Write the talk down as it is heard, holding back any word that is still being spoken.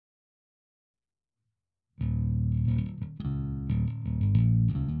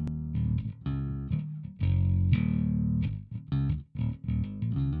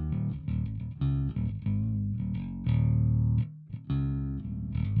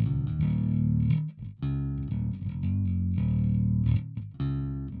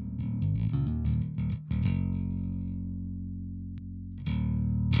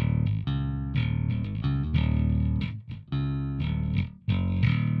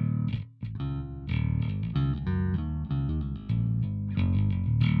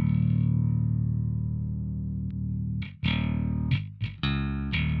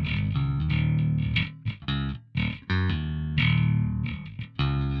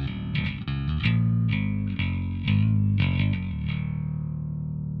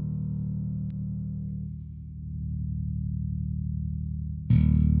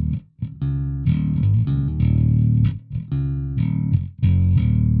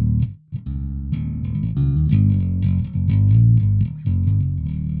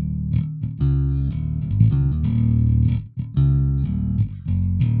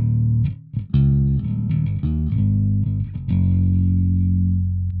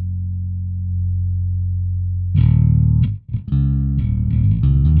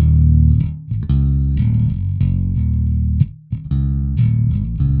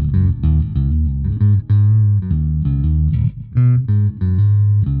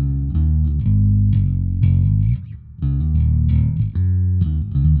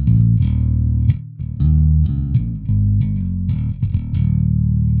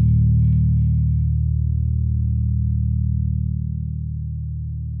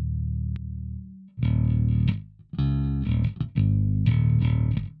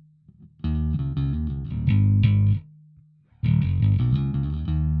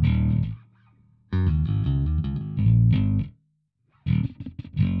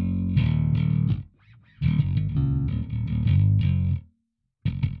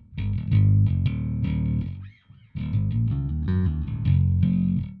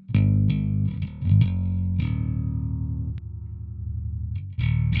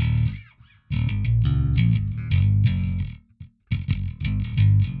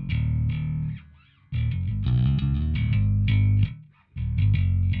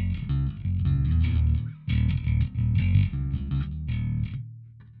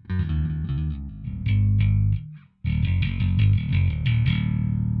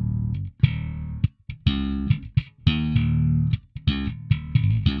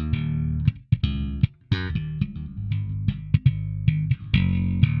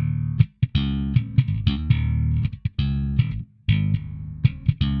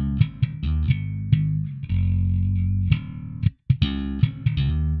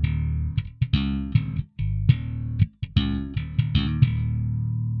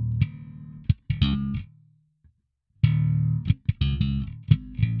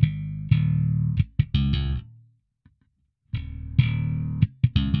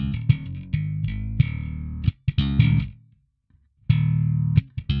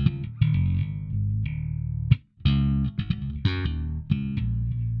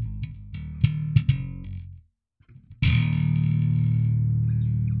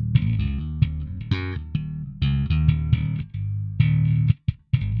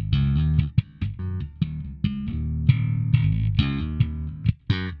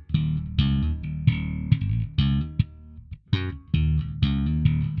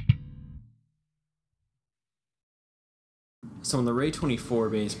So when the Ray24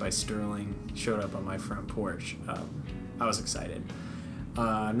 bass by Sterling showed up on my front porch, I was excited.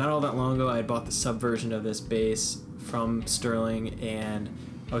 Not all that long ago, I had bought the sub version of this bass from Sterling, and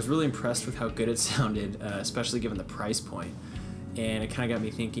I was really impressed with how good it sounded, especially given the price point. And it kind of got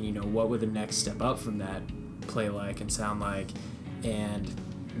me thinking, you know, what would the next step up from that play like and sound like? And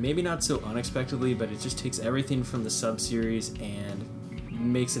maybe not so unexpectedly, but it just takes everything from the sub series and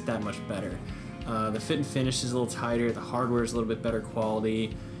makes it that much better. The fit and finish is a little tighter, the hardware is a little bit better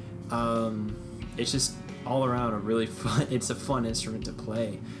quality. It's just all around a really fun, it's a fun instrument to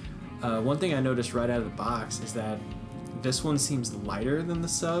play. One thing I noticed right out of the box is that this one seems lighter than the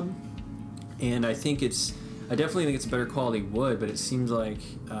sub, and I definitely think it's a better quality wood, but it seems like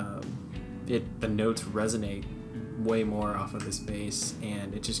the notes resonate way more off of this bass,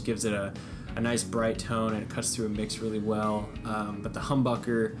 and it just gives it a nice bright tone, and it cuts through a mix really well. But the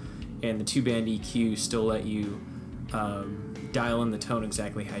humbucker and the 2-band EQ still let you dial in the tone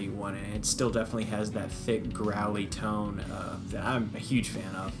exactly how you want it. And it still definitely has that thick, growly tone that I'm a huge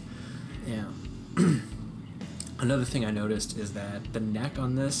fan of. Yeah. Another thing I noticed is that the neck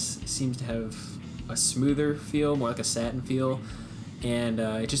on this seems to have a smoother feel, more like a satin feel, and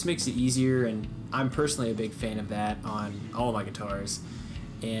it just makes it easier, and I'm personally a big fan of that on all of my guitars.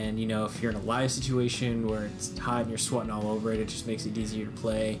 And you know, if you're in a live situation where it's hot and you're sweating all over it, it just makes it easier to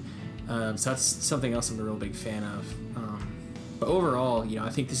play. So that's something else I'm a real big fan of. But overall, you know, I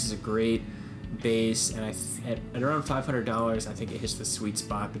think this is a great bass, and at around $500, I think it hits the sweet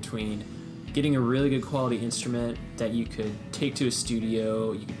spot between getting a really good quality instrument that you could take to a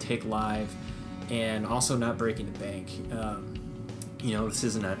studio, you could take live, and also not breaking the bank. You know, this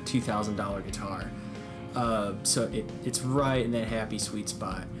isn't a $2,000 guitar. So it's right in that happy sweet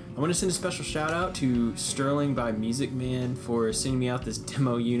spot. I want to send a special shout out to Sterling by Music Man for sending me out this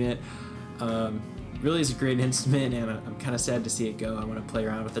demo unit. Really is a great instrument, and I'm kind of sad to see it go. I want to play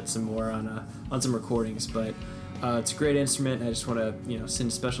around with it some more on some recordings, but it's a great instrument. I just want to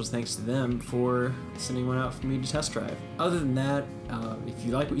send special thanks to them for sending one out for me to test drive. Other than that, if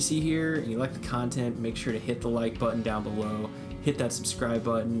you like what you see here and you like the content, make sure to hit the like button down below. Hit that subscribe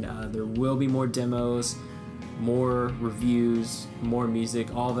button. There will be more demos, more reviews, more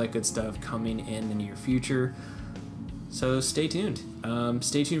music, all that good stuff coming in the near future. So stay tuned.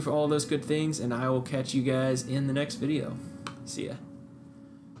 Stay tuned for all those good things, and I will catch you guys in the next video. See ya.